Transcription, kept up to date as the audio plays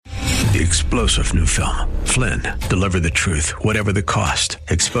The explosive new film, Flynn, deliver the truth, whatever the cost,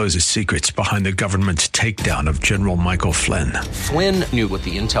 exposes secrets behind the government's takedown of General Michael Flynn. Flynn knew what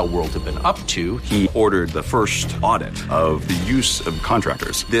the intel world had been up to. He ordered the first audit of the use of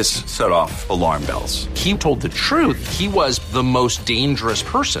contractors. This set off alarm bells. He told the truth. He was the most dangerous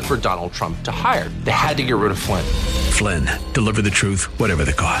person for Donald Trump to hire. They had to get rid of Flynn. Flynn, deliver the truth, whatever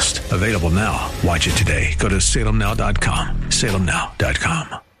the cost. Available now. Watch it today. Go to salemnow.com.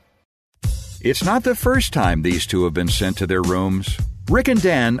 salemnow.com. It's not the first time these two have been sent to their rooms. Rick and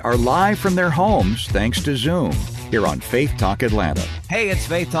Dan are live from their homes thanks to Zoom, here on Faith Talk Atlanta. Hey, it's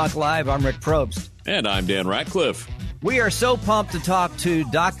Faith Talk Live. I'm Rick Probst. And I'm Dan Ratcliffe. We are so pumped to talk to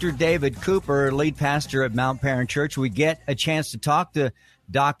Dr. David Cooper, lead pastor at Mount Paran Church. We get a chance to talk to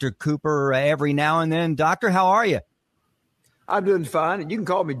Dr. Cooper every now and then. Doctor, how are you? I'm doing fine. You can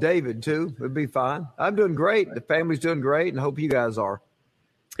call me David, too. It'd be fine. I'm doing great. The family's doing great, and I hope you guys are.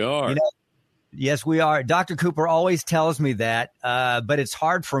 Good. Yes, we are. Dr. Cooper always tells me that, but it's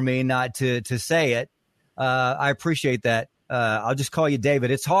hard for me not to say it. I appreciate that. I'll just call you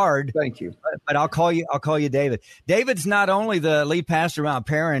David. It's hard. Thank you. But I'll call you David. David's not only the lead pastor of Mount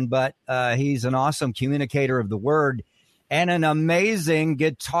Paran, but he's an awesome communicator of the word and an amazing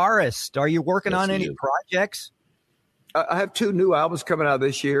guitarist. Are you working on any projects? I have 2 new albums coming out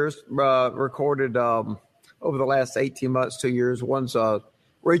this year, recorded over the last 18 months, 2 years. One's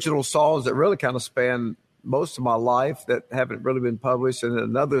original songs that really kind of span most of my life that haven't really been published. And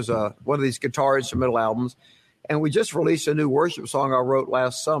another's one of these guitar instrumental albums. And we just released a new worship song I wrote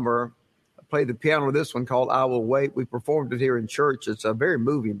last summer. I played the piano with this one called I Will Wait. We performed it here in church. It's a very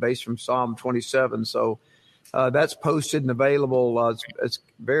moving, based from Psalm 27. So that's posted and available. It's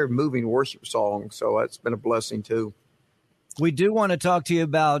a very moving worship song. So it's been a blessing too. We do want to talk to you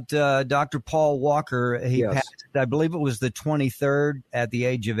about Dr. Paul Walker. He passed, I believe it was the 23rd at the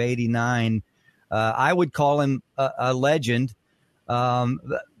age of 89. I would call him a legend.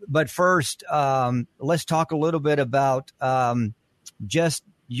 But first, let's talk a little bit about just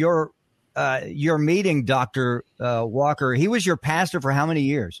your meeting Dr. Walker. He was your pastor for how many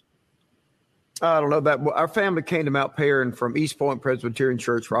years? I don't know. Our family came to Mount Paran from East Point Presbyterian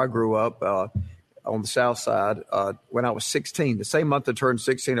Church, where I grew up. On the south side, when I was 16. The same month I turned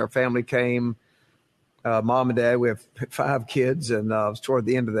 16, our family came, mom and dad. We have 5 kids, and it was toward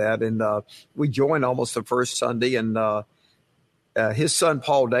the end of that. And we joined almost the first Sunday, and his son,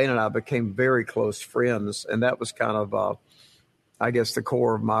 Paul Dane, and I became very close friends. And that was kind of, I guess, the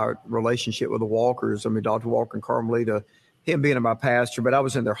core of my relationship with the Walkers. I mean, Dr. Walker and Carmelita, him being my pastor, but I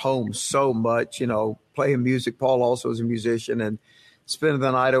was in their home so much, playing music. Paul also was a musician, and spending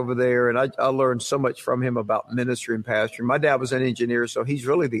the night over there. And I learned so much from him about ministry and pastoring. My dad was an engineer, so he's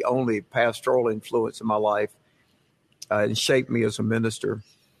really the only pastoral influence in my life and shaped me as a minister.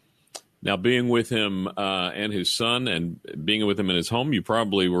 Now, being with him and his son and being with him in his home, you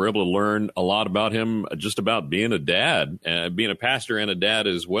probably were able to learn a lot about him, just about being a dad, being a pastor and a dad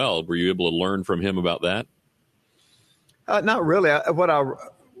as well. Were you able to learn from him about that? Not really. What I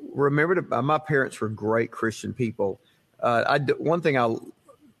remembered, my parents were great Christian people. One thing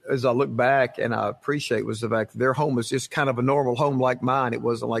as I look back and I appreciate was the fact that their home was just kind of a normal home like mine. It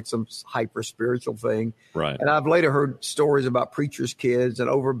wasn't like some hyper spiritual thing. Right. And I've later heard stories about preachers' kids and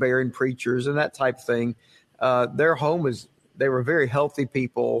overbearing preachers and that type of thing. Their home they were very healthy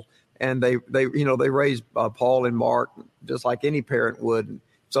people, and they raised Paul and Mark just like any parent would.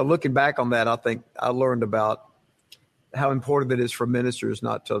 So looking back on that, I think I learned about how important it is for ministers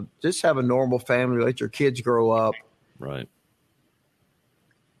not to just have a normal family, let your kids grow up. Right.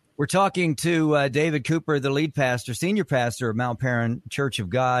 We're talking to David Cooper, the lead pastor, senior pastor of Mount Paran Church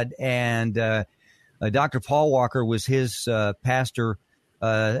of God, and Dr. Paul Walker was his pastor,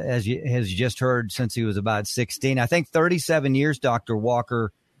 as you just heard, since he was about 16. I think 37 years Dr.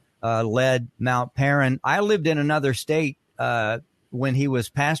 Walker led Mount Paran. I lived in another state when he was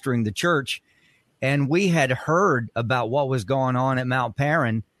pastoring the church, and we had heard about what was going on at Mount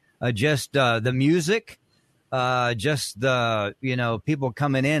Paran, just the music, just the, people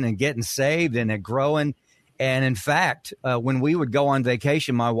coming in and getting saved and it growing. And in fact, when we would go on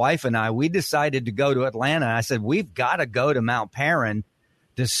vacation, my wife and we decided to go to Atlanta. I said, we've got to go to Mount Paran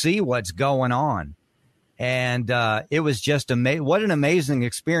to see what's going on. And it was just amazing. What an amazing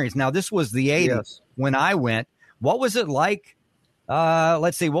experience. Now, this was the 80s when I went. What was it like?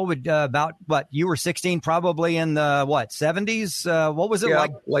 Let's see, you were 16, probably in the 70s? What was it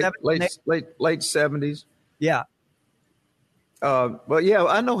like? Late 70s. Yeah. But yeah,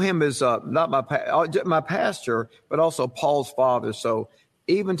 I know him as not my pastor, but also Paul's father. So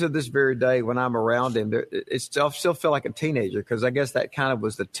even to this very day, when I'm around him, it still feel like a teenager, because I guess that kind of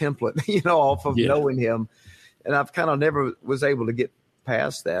was the template, off of knowing him. And I've kind of never was able to get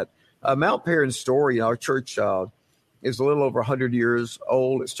past that. Mount Paran's story, our church is a little over 100 years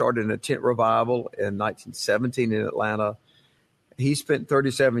old. It started in a tent revival in 1917 in Atlanta. He spent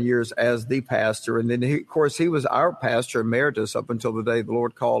 37 years as the pastor. And then, of course, he was our pastor emeritus up until the day the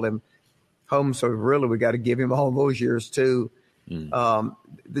Lord called him home. So really, we got to give him all those years, too.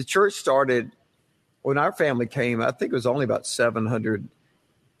 The church started when our family came. I think it was only about 700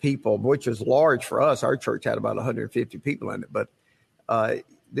 people, which was large for us. Our church had about 150 people in it. But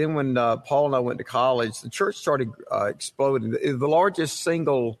then when Paul and I went to college, the church started exploding. The largest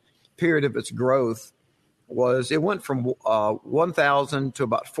single period of its growth was it went from 1,000 to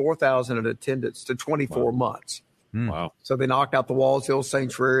about 4,000 in attendance to 24 months. Wow. So they knocked out the Walls Hill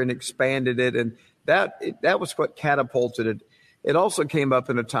Sanctuary and expanded it. And that was what catapulted it. It also came up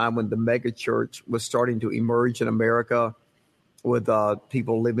in a time when the mega church was starting to emerge in America with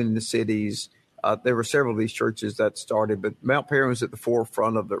people living in the cities. There were several of these churches that started, but Mount Paran was at the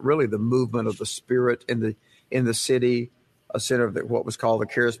forefront of the movement of the Spirit in the city, a center of what was called the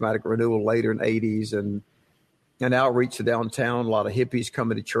Charismatic Renewal later in the 80s, and outreach to downtown. A lot of hippies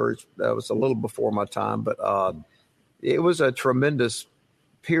coming to church. That was a little before my time, but it was a tremendous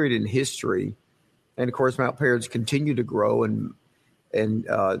period in history. And of course, Mount Paran's continued to grow and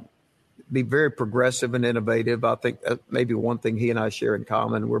be very progressive and innovative. I think that maybe one thing he and I share in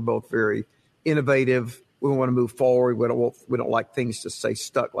common. We're both very innovative. We want to move forward. We don't like things to stay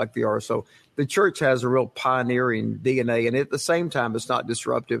stuck like they are. So the church has a real pioneering DNA, and at the same time, it's not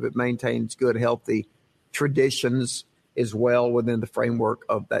disruptive. It maintains good, healthy traditions as well within the framework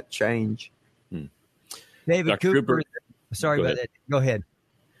of that change. David Dr. Cooper. Sorry about that. Go ahead.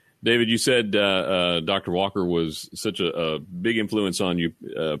 David, you said Dr. Walker was such a big influence on you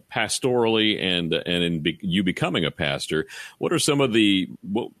pastorally and in you becoming a pastor. What are some of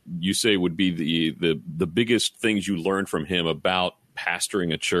what you say would be the biggest things you learned from him about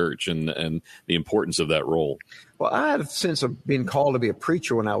pastoring a church and the importance of that role? Well, I had a sense of being called to be a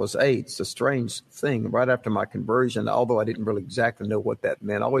preacher when I was 8. It's a strange thing. Right after my conversion, although I didn't really exactly know what that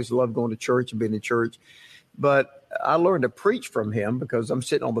meant, I always loved going to church and being in church. But I learned to preach from him because I'm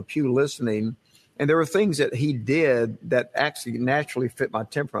sitting on the pew listening, and there were things that he did that actually naturally fit my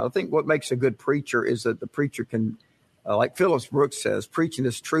temperament. I think what makes a good preacher is that the preacher can, like Phillips Brooks says, preaching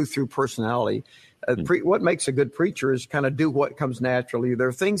is truth through personality. What makes a good preacher is kind of do what comes naturally. There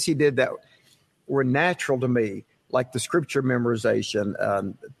are things he did that were natural to me, like the scripture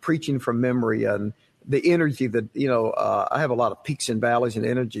memorization, preaching from memory, and the energy that, I have a lot of peaks and valleys in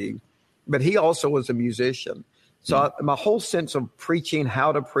energy. But he also was a musician. So my whole sense of preaching,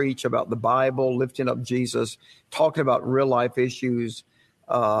 how to preach about the Bible, lifting up Jesus, talking about real life issues.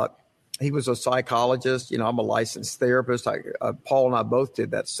 He was a psychologist. I'm a licensed therapist. Paul and I both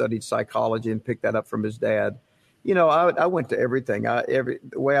did that, studied psychology and picked that up from his dad. I went to everything. The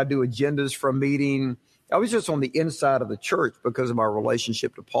way I do agendas for a meeting, I was just on the inside of the church because of my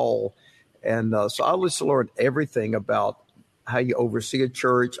relationship to Paul. And so I just learned everything about how you oversee a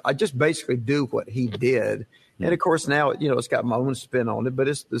church. I just basically do what he did. And of course, now, it's got my own spin on it, but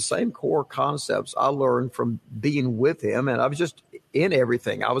it's the same core concepts I learned from being with him. And I was just in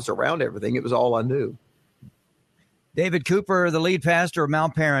everything. I was around everything. It was all I knew. David Cooper, the lead pastor of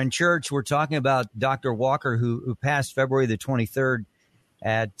Mount Paran Church. We're talking about Dr. Walker, who passed February the 23rd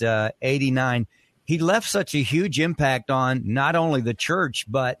at 89. He left such a huge impact on not only the church,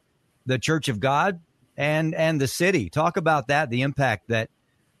 but the Church of God and the city. Talk about that, the impact that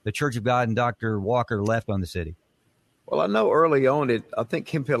the Church of God and Dr. Walker left on the city. Well, I know early on, I think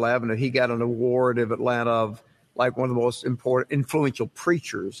Hemphill Avenue, he got an award of Atlanta of like one of the most important, influential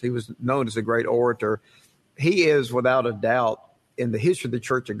preachers. He was known as a great orator. He is, without a doubt, in the history of the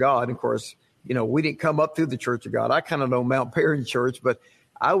Church of God. And of course, we didn't come up through the Church of God. I kind of know Mount Paran Church, but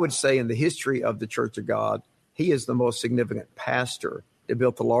I would say in the history of the Church of God, he is the most significant pastor. They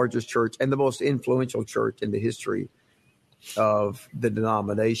built the largest church and the most influential church in the history of the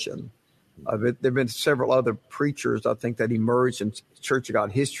denomination. There have been several other preachers, I think, that emerged in Church of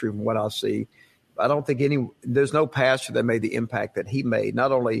God history from what I see. I don't think there's no pastor that made the impact that he made,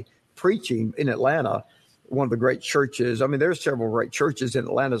 not only preaching in Atlanta, one of the great churches. I mean, there's several great churches in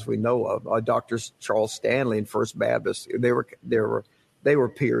Atlanta as we know of. Dr. Charles Stanley and First Baptist, they were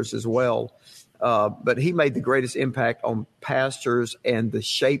peers as well. But he made the greatest impact on pastors and the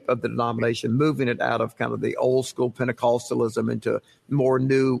shape of the denomination, moving it out of kind of the old school Pentecostalism into more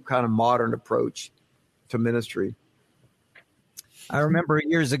new kind of modern approach to ministry. I remember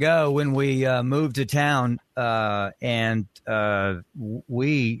years ago when we moved to town, and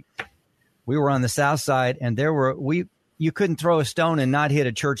we were on the south side, and you couldn't throw a stone and not hit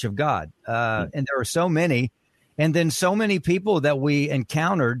a Church of God, and there were so many, and then so many people that we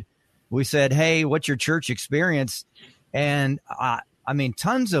encountered. We said, "Hey, what's your church experience?" And I mean,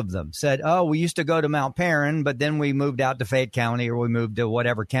 tons of them said, "Oh, we used to go to Mount Perrin, but then we moved out to Fayette County, or we moved to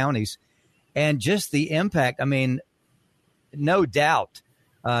whatever counties," and just the impact. I mean, no doubt,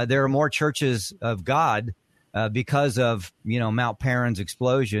 there are more churches of God because of, Mount Perrin's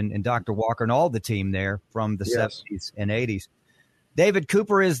explosion and Dr. Walker and all the team there from the 70s and 80s. David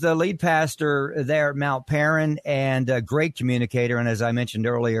Cooper is the lead pastor there at Mount Perrin and a great communicator. And as I mentioned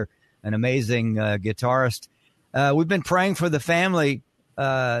earlier, an amazing guitarist. We've been praying for the family.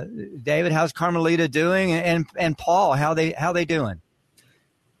 David, how's Carmelita doing? And Paul, how they doing?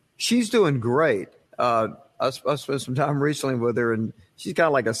 She's doing great. I spent some time recently with her, and she's kind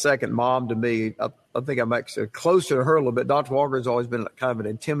of like a second mom to me. I think I'm actually closer to her a little bit. Dr. Walker has always been kind of an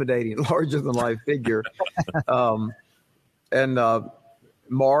intimidating, larger-than-life figure. And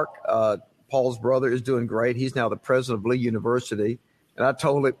Mark, Paul's brother, is doing great. He's now the president of Lee University. And I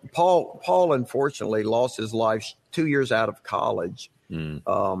told him, Paul unfortunately lost his life 2 years out of college. And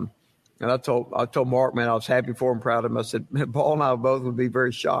I told Mark, man, I was happy for him, proud of him. I said, Paul and I both would be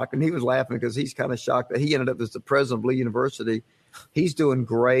very shocked. And he was laughing because he's kind of shocked that he ended up as the president of Lee University. He's doing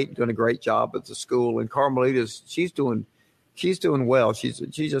great, doing a great job at the school. And Carmelita's, she's doing well. She's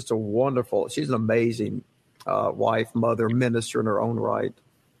just a wonderful, she's an amazing wife, mother, minister in her own right.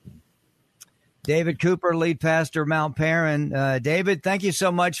 David Cooper, lead pastor, Mount Perrin. David, thank you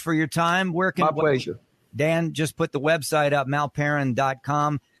so much for your time. My pleasure. Dan just put the website up,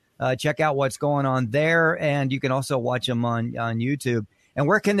 mountperrin.com. Check out what's going on there, and you can also watch them on YouTube. And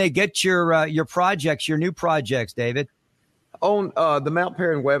where can they get your projects, your new projects, David? On the Mount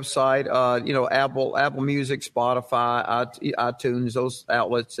Perrin website, Apple Music, Spotify, iTunes, those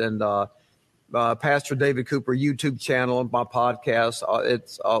outlets, and Pastor David Cooper YouTube channel and my podcast.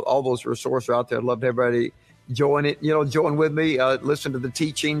 It's all those resources are out there. I'd love everybody join it. Join with me, listen to the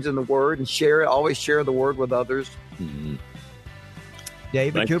teachings and the Word, and share it. Always share the Word with others. Mm-hmm.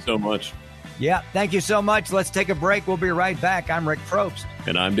 David Cooper. Thank you so much. Yeah, thank you so much. Let's take a break. We'll be right back. I'm Rick Probst.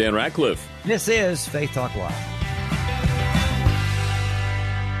 And I'm Dan Ratcliffe. This is Faith Talk Live.